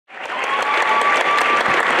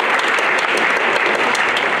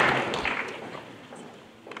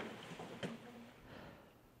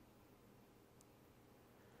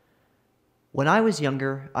When I was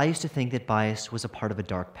younger, I used to think that bias was a part of a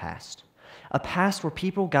dark past. A past where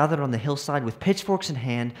people gathered on the hillside with pitchforks in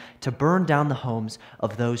hand to burn down the homes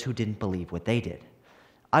of those who didn't believe what they did.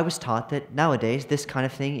 I was taught that nowadays this kind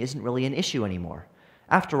of thing isn't really an issue anymore.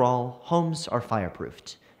 After all, homes are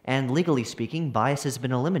fireproofed, and legally speaking, bias has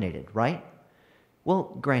been eliminated, right?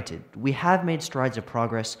 Well, granted, we have made strides of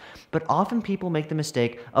progress, but often people make the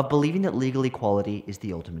mistake of believing that legal equality is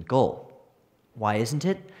the ultimate goal. Why isn't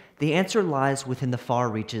it? The answer lies within the far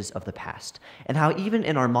reaches of the past, and how even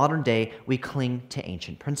in our modern day we cling to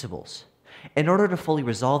ancient principles. In order to fully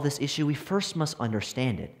resolve this issue, we first must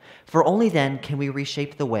understand it, for only then can we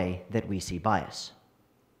reshape the way that we see bias.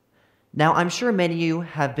 Now, I'm sure many of you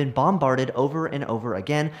have been bombarded over and over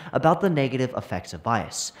again about the negative effects of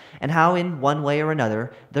bias, and how in one way or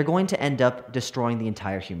another, they're going to end up destroying the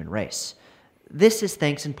entire human race. This is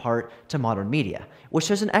thanks in part to modern media, which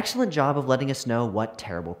does an excellent job of letting us know what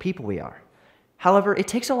terrible people we are. However, it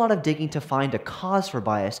takes a lot of digging to find a cause for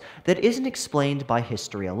bias that isn't explained by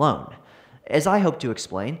history alone. As I hope to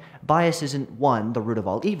explain, bias isn't 1, the root of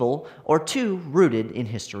all evil, or 2, rooted in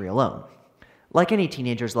history alone. Like any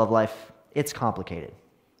teenager's love life, it's complicated.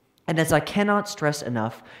 And as I cannot stress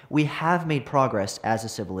enough, we have made progress as a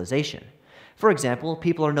civilization. For example,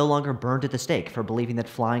 people are no longer burned at the stake for believing that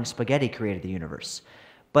flying spaghetti created the universe.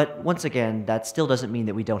 But once again, that still doesn't mean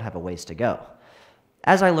that we don't have a ways to go.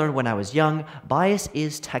 As I learned when I was young, bias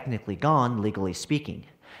is technically gone, legally speaking.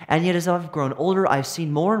 And yet as I've grown older, I've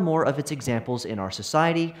seen more and more of its examples in our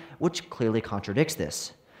society, which clearly contradicts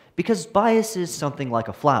this. Because bias is something like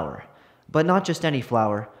a flower, but not just any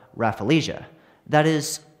flower, Rafflesia. That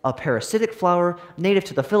is, a parasitic flower native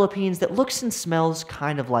to the Philippines that looks and smells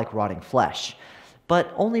kind of like rotting flesh,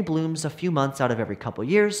 but only blooms a few months out of every couple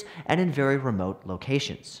years and in very remote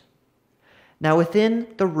locations. Now, within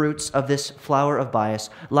the roots of this flower of bias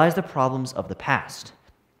lies the problems of the past.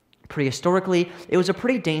 Prehistorically, it was a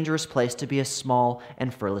pretty dangerous place to be a small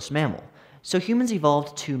and furless mammal, so humans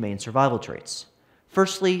evolved 2 main survival traits.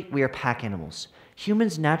 Firstly, we are pack animals.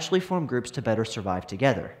 Humans naturally form groups to better survive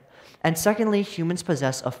together. And secondly, humans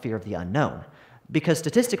possess a fear of the unknown, because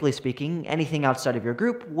statistically speaking, anything outside of your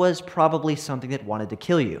group was probably something that wanted to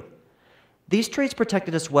kill you. These traits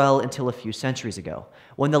protected us well until a few centuries ago,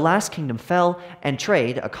 when the last kingdom fell and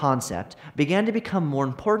trade, a concept, began to become more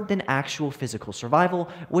important than actual physical survival,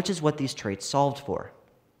 which is what these traits solved for.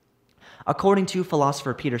 According to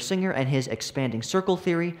philosopher Peter Singer and his expanding circle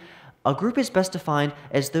theory, a group is best defined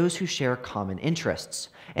as those who share common interests.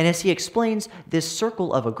 And as he explains, this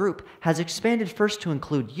circle of a group has expanded first to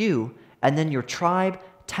include you, and then your tribe,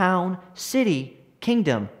 town, city,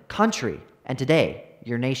 kingdom, country, and today,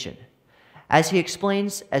 your nation. As he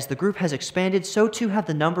explains, as the group has expanded, so too have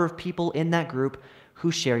the number of people in that group who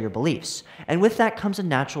share your beliefs. And with that comes a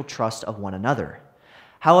natural trust of one another.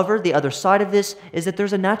 However, the other side of this is that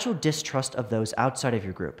there's a natural distrust of those outside of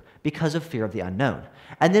your group because of fear of the unknown,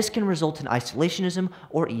 and this can result in isolationism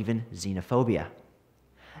or even xenophobia.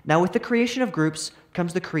 Now, with the creation of groups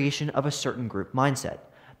comes the creation of a certain group mindset,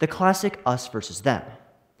 the classic us versus them.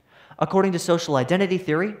 According to social identity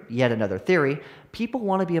theory, yet another theory, people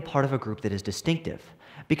want to be a part of a group that is distinctive,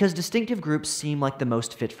 because distinctive groups seem like the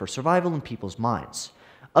most fit for survival in people's minds.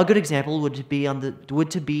 A good example would be on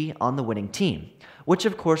the winning team, which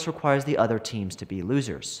of course requires the other teams to be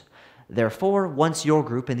losers. Therefore, once your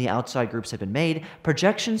group and the outside groups have been made,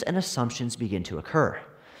 projections and assumptions begin to occur.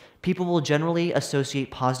 People will generally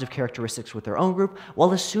associate positive characteristics with their own group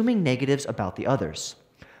while assuming negatives about the others.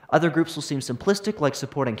 Other groups will seem simplistic, like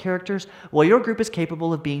supporting characters, while your group is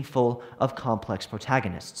capable of being full of complex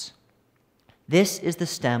protagonists. This is the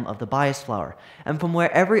stem of the bias flower, and from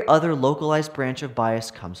where every other localized branch of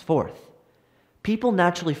bias comes forth. People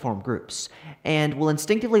naturally form groups, and will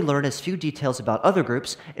instinctively learn as few details about other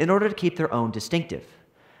groups in order to keep their own distinctive.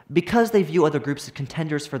 Because they view other groups as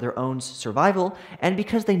contenders for their own survival, and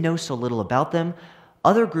because they know so little about them,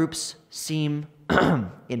 other groups seem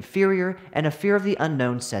inferior, and a fear of the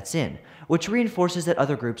unknown sets in, which reinforces that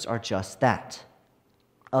other groups are just that,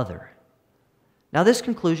 other. Now, this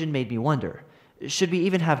conclusion made me wonder, should we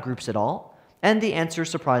even have groups at all? And the answer,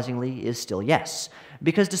 surprisingly, is still yes,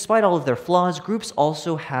 because despite all of their flaws, groups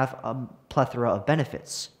also have a plethora of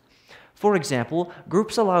benefits. For example,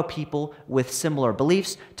 groups allow people with similar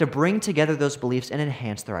beliefs to bring together those beliefs and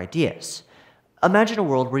enhance their ideas. Imagine a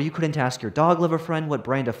world where you couldn't ask your dog lover friend what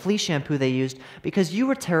brand of flea shampoo they used because you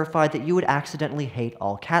were terrified that you would accidentally hate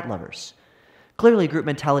all cat lovers. Clearly, group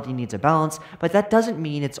mentality needs a balance, but that doesn't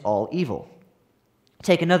mean it's all evil.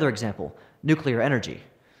 Take another example, nuclear energy.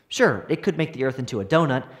 Sure, it could make the Earth into a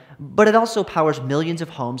donut, but it also powers millions of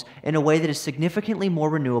homes in a way that is significantly more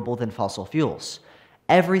renewable than fossil fuels.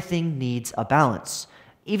 Everything needs a balance.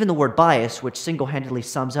 Even the word bias, which single-handedly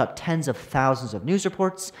sums up tens of thousands of news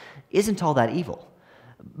reports, isn't all that evil.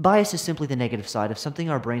 Bias is simply the negative side of something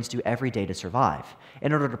our brains do every day to survive,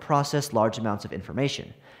 in order to process large amounts of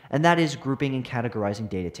information, and that is grouping and categorizing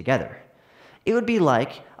data together. It would be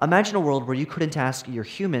like, imagine a world where you couldn't ask your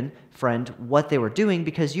human friend what they were doing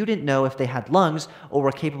because you didn't know if they had lungs or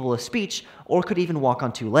were capable of speech or could even walk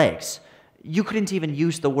on two legs. You couldn't even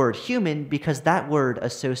use the word human because that word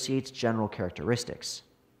associates general characteristics.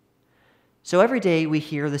 So every day we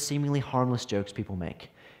hear the seemingly harmless jokes people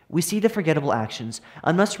make. We see the forgettable actions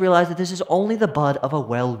and must realize that this is only the bud of a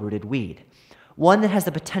well-rooted weed, one that has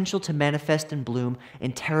the potential to manifest and bloom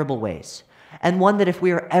in terrible ways, and one that if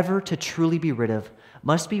we are ever to truly be rid of,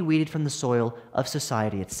 must be weeded from the soil of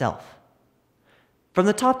society itself. From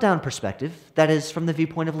the top-down perspective, that is, from the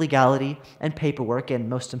viewpoint of legality and paperwork and,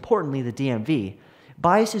 most importantly, the DMV,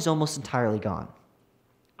 bias is almost entirely gone.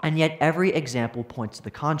 And yet every example points to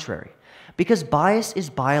the contrary, because bias is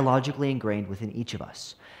biologically ingrained within each of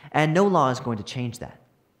us, and no law is going to change that.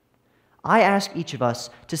 I ask each of us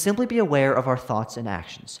to simply be aware of our thoughts and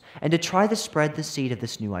actions, and to try to spread the seed of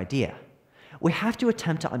this new idea. We have to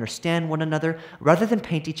attempt to understand one another rather than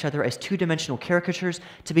paint each other as two-dimensional caricatures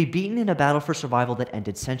to be beaten in a battle for survival that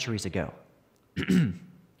ended centuries ago.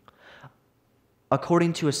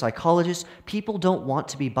 According to a psychologist, people don't want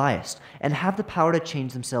to be biased and have the power to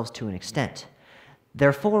change themselves to an extent.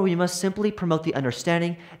 Therefore, we must simply promote the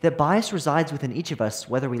understanding that bias resides within each of us,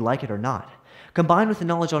 whether we like it or not, combined with the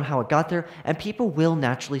knowledge on how it got there, and people will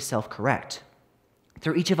naturally self-correct.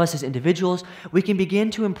 Through each of us as individuals, we can begin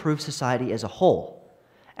to improve society as a whole,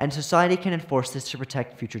 and society can enforce this to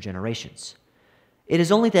protect future generations. It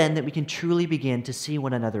is only then that we can truly begin to see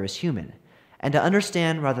one another as human, and to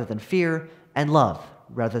understand rather than fear, and love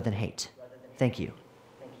rather than hate. Thank you.